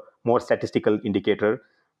 That's a more statistical indicator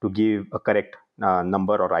to give a correct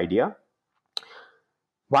number or idea.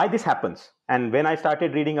 Why this happens, and when I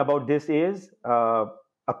started reading about this, is a,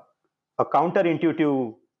 a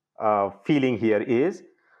counterintuitive feeling here is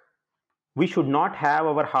we should not have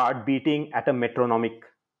our heart beating at a metronomic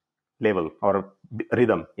level or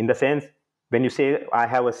rhythm, in the sense, when you say I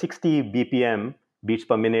have a 60 bpm beats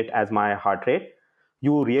per minute as my heart rate,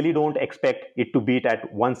 you really don't expect it to beat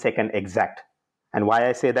at 1 second exact. And why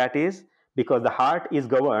I say that is because the heart is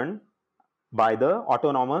governed by the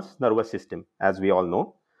autonomous nervous system. As we all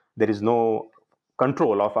know, there is no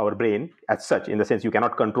control of our brain as such, in the sense you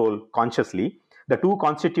cannot control consciously. The two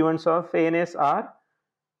constituents of ANS are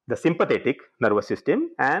the sympathetic nervous system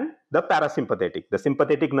and the parasympathetic. The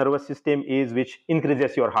sympathetic nervous system is which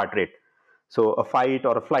increases your heart rate. So a fight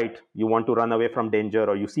or a flight, you want to run away from danger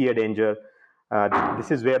or you see a danger,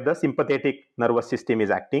 this is where the sympathetic nervous system is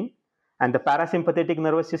acting. And the parasympathetic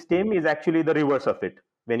nervous system is actually the reverse of it.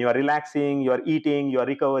 When you are relaxing, you are eating, you are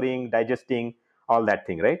recovering, digesting, all that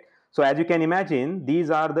thing, right? So as you can imagine, these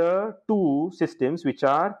are the two systems which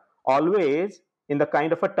are always in the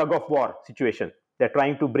kind of a tug of war situation. They're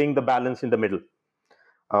trying to bring the balance in the middle,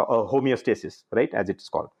 homeostasis, right, as it's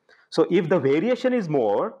called. So if the variation is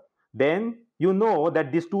more, then you know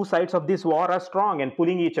that these two sides of this war are strong and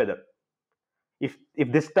pulling each other. If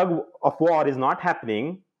this tug of war is not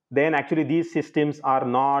happening, then actually these systems are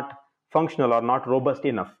not functional or not robust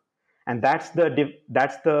enough. And that's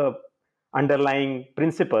the underlying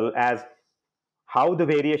principle as how the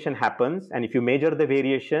variation happens. And if you measure the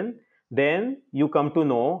variation, then you come to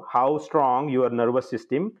know how strong your nervous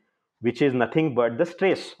system, which is nothing but the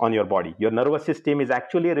stress on your body. Your nervous system is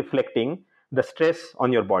actually reflecting the stress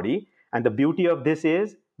on your body. And the beauty of this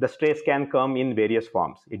is the stress can come in various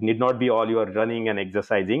forms. It need not be all you are running and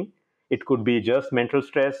exercising. It could be just mental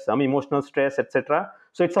stress, some emotional stress, etc.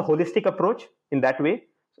 So it's a holistic approach in that way,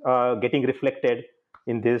 getting reflected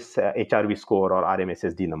in this HRV score or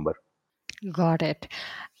RMSSD number. Got it.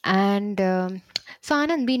 And so,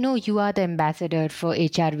 Anand, we know you are the ambassador for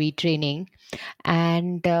HRV training.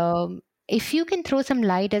 And if you can throw some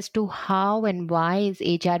light as to how and why is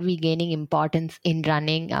HRV gaining importance in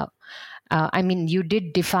running? I mean, you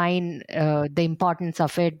did define the importance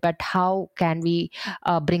of it, but how can we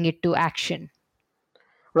bring it to action?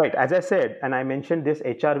 Right. As I said, and I mentioned this,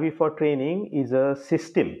 HRV for training is a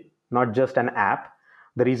system, not just an app.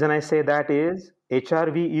 The reason I say that is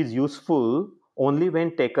HRV is useful only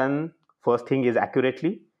when taken, first thing is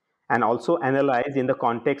accurately, and also analyzed in the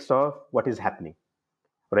context of what is happening,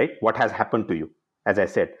 right? What has happened to you. As I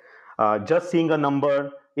said, just seeing a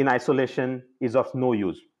number in isolation is of no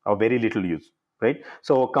use or very little use, right?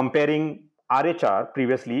 So comparing RHR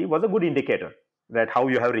previously was a good indicator that how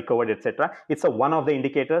you have recovered, etc. It's a one of the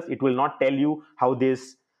indicators. It will not tell you how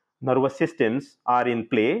these nervous systems are in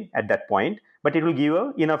play at that point, but it will give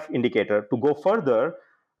a enough indicator to go further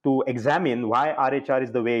to examine why RHR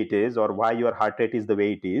is the way it is or why your heart rate is the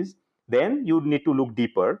way it is. Then you need to look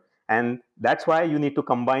deeper, and that's why you need to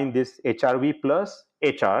combine this HRV plus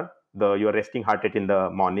HR, the your resting heart rate in the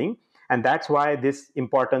morning. And that's why this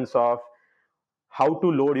importance of how to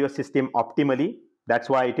load your system optimally, that's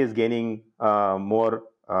why it is gaining more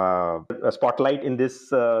spotlight in this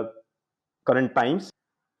current times.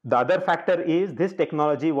 The other factor is this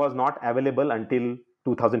technology was not available until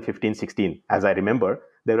 2015-16. As I remember,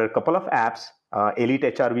 there were a couple of apps, Elite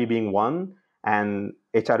HRV being one, and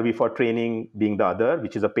HRV for training being the other,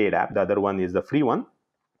 which is a paid app. The other one is the free one.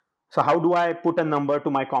 So how do I put a number to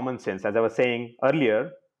my common sense? As I was saying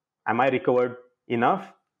earlier, am I recovered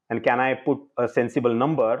enough? And can I put a sensible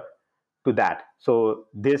number to that? So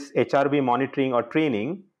this HRV monitoring or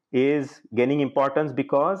training is gaining importance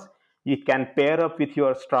because it can pair up with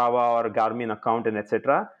your Strava or Garmin account and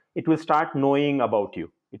etc. It will start knowing about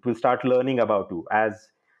you. It will start learning about you. As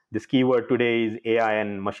this keyword today is AI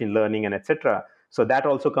and machine learning and etc. So that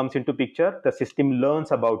also comes into picture. The system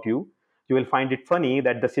learns about you. You will find it funny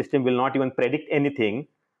that the system will not even predict anything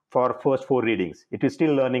for first four readings. It is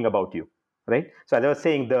still learning about you, right? So as I was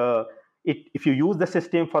saying, if you use the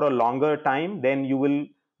system for a longer time, then you will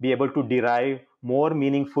be able to derive more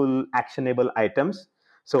meaningful, actionable items.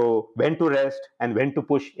 So when to rest and when to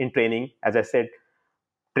push in training, as I said,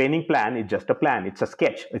 training plan is just a plan. It's a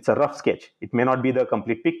sketch. It's a rough sketch. It may not be the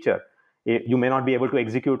complete picture. You may not be able to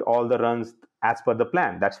execute all the runs as per the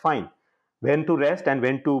plan. That's fine. When to rest and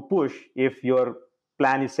when to push, if your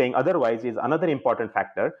plan is saying otherwise, is another important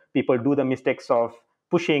factor. People do the mistakes of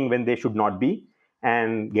pushing when they should not be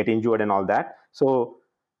and get injured and all that. So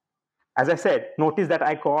as I said, notice that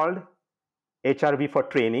I called HRV for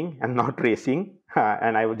training and not racing.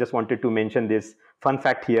 And I just wanted to mention this fun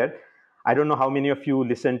fact here. I don't know how many of you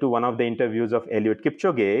listened to one of the interviews of Eliud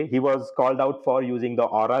Kipchoge. He was called out for using the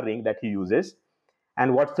Aura ring that he uses.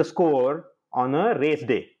 And what's the score on a race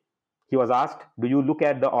day? He was asked, do you look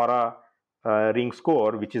at the Aura ring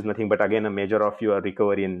score, which is nothing but again a measure of your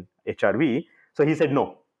recovery in HRV? So he said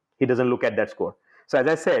no, he doesn't look at that score. So as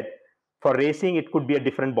I said, for racing, it could be a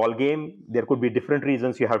different ball game. There could be different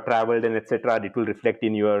reasons you have traveled and etc. It will reflect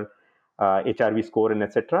in your HRV score and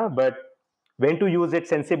etc. But when to use it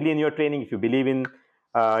sensibly in your training? If you believe in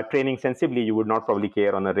training sensibly, you would not probably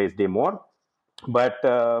care on a race day more.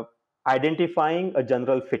 But identifying a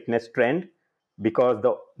general fitness trend, because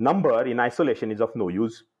the number in isolation is of no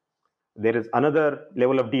use. There is another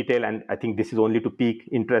level of detail, and I think this is only to pique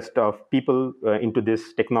interest of people into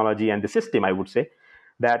this technology and the system, I would say,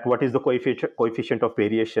 that what is the coefficient of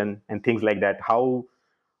variation and things like that, how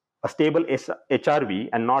a stable HRV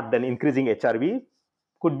and not then increasing HRV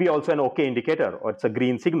could be also an okay indicator, or it's a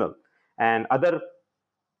green signal. And other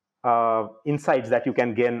insights that you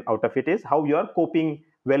can gain out of it is how you are coping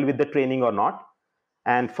well with the training or not.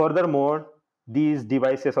 And furthermore, these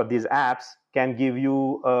devices or these apps can give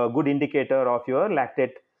you a good indicator of your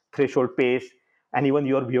lactate threshold pace and even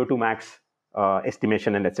your VO2 max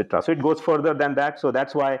estimation and etc. So it goes further than that. So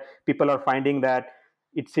that's why people are finding that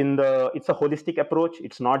it's a holistic approach.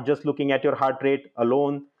 It's not just looking at your heart rate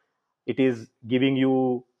alone. It is giving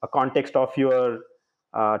you a context of your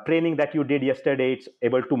training that you did yesterday. It's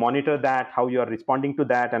able to monitor that, how you are responding to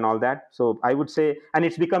that and all that. So I would say, and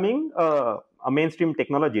it's becoming a mainstream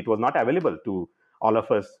technology. It was not available to all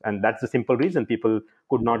of us, and that's the simple reason people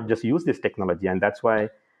could not just use this technology, and that's why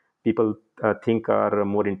people think are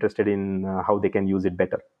more interested in how they can use it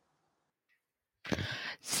better.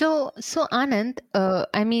 So Anand,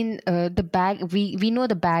 we know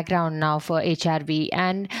the background now for HRV,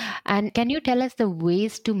 and can you tell us the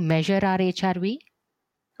ways to measure our HRV?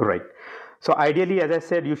 Right. So ideally, as I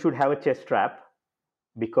said, you should have a chest strap,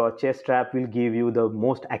 because chest strap will give you the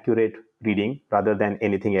most accurate reading rather than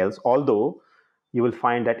anything else. Although you will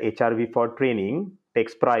find that HRV for training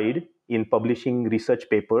takes pride in publishing research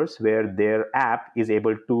papers where their app is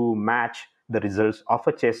able to match the results of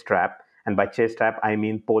a chest strap. And by chest strap, I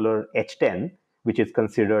mean Polar H10, which is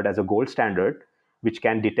considered as a gold standard, which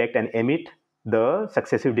can detect and emit the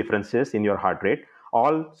successive differences in your heart rate.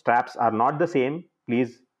 All straps are not the same.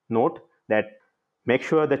 Please note that. Make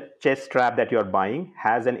sure the chest strap that you're buying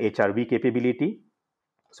has an HRV capability,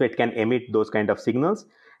 so it can emit those kind of signals,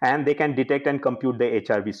 and they can detect and compute the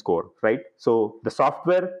HRV score, right? So the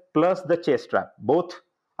software plus the chest strap both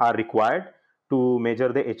are required to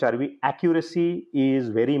measure the HRV. Accuracy is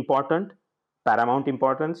very important, paramount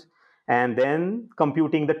importance, and then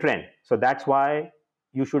computing the trend. So that's why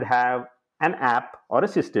you should have an app or a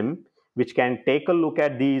system which can take a look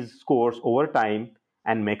at these scores over time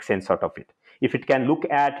and make sense out of it. If it can look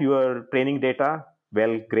at your training data,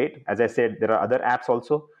 well, great. As I said, there are other apps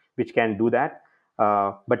also which can do that.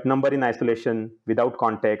 But number in isolation without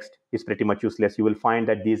context is pretty much useless. You will find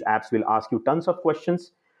that these apps will ask you tons of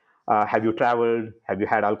questions. Have you traveled? Have you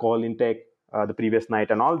had alcohol intake the previous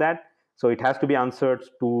night and all that? So it has to be answered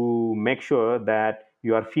to make sure that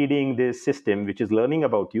you are feeding this system, which is learning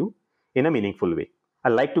about you, in a meaningful way.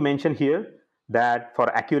 I'd like to mention here that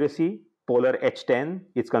for accuracy, Polar H10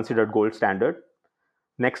 is considered gold standard.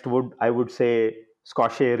 Next, I would say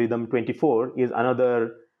Scotche Rhythm 24 is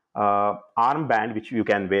another armband which you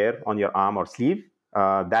can wear on your arm or sleeve.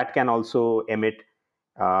 That can also emit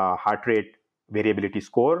heart rate variability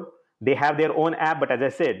score. They have their own app, but as I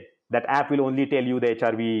said, that app will only tell you the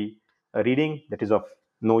HRV reading that is of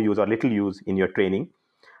no use or little use in your training.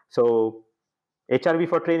 So HRV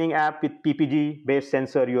for training app with PPG based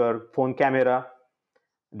sensor, your phone camera.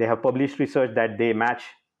 They have published research that they match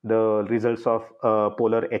the results of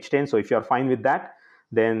Polar H10. So if you are fine with that,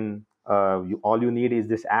 then All you need is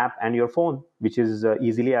this app and your phone, which is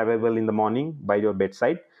easily available in the morning by your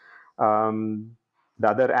bedside. Um, the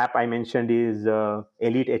other app I mentioned is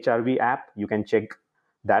Elite HRV app. You can check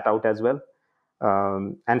that out as well.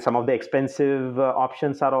 And some of the expensive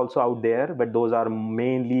options are also out there, but those are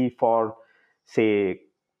mainly for, say,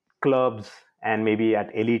 clubs and maybe at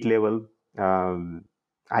elite level,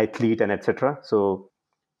 athlete and etc. So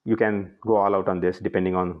you can go all out on this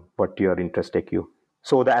depending on what your interest take you.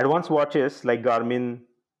 So the advanced watches like Garmin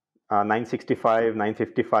 965,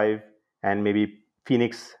 955, and maybe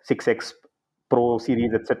Phoenix 6X Pro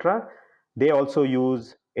series, etc. They also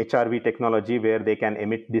use HRV technology where they can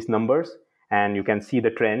emit these numbers and you can see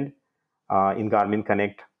the trend in Garmin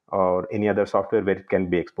Connect or any other software where it can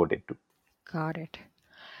be exported to. Got it.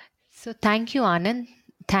 So thank you, Anand.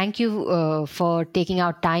 Thank you for taking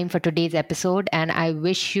out time for today's episode, and I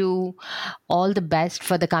wish you all the best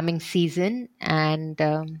for the coming season and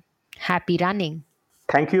happy running.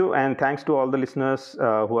 Thank you, and thanks to all the listeners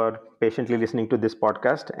who are patiently listening to this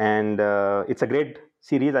podcast. And it's a great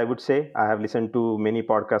series, I would say. I have listened to many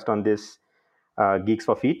podcasts on this Geeks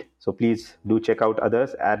for Feet. So please do check out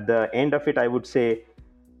others. At the end of it, I would say,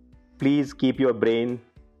 please keep your brain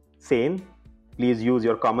sane. Please use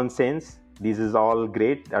your common sense. This is all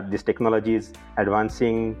great. This technology is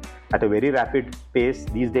advancing at a very rapid pace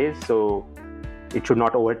these days. So it should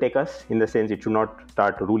not overtake us, in the sense it should not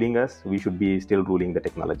start ruling us. We should be still ruling the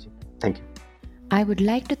technology. Thank you. I would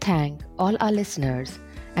like to thank all our listeners,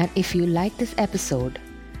 and if you like this episode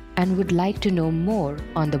and would like to know more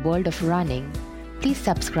on the world of running, please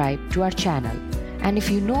subscribe to our channel. And if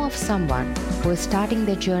you know of someone who is starting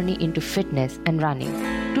their journey into fitness and running,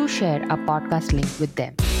 do share our podcast link with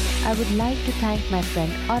them. I would like to thank my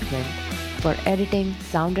friend Arvind for editing,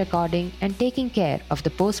 sound recording, and taking care of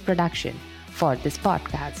the post-production for this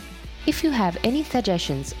podcast. If you have any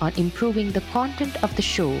suggestions on improving the content of the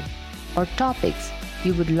show or topics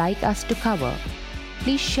you would like us to cover,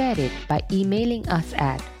 please share it by emailing us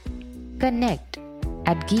at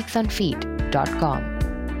connect@geeksonfeet.com.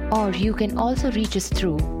 Or you can also reach us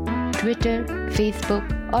through Twitter, Facebook,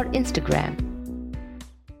 or Instagram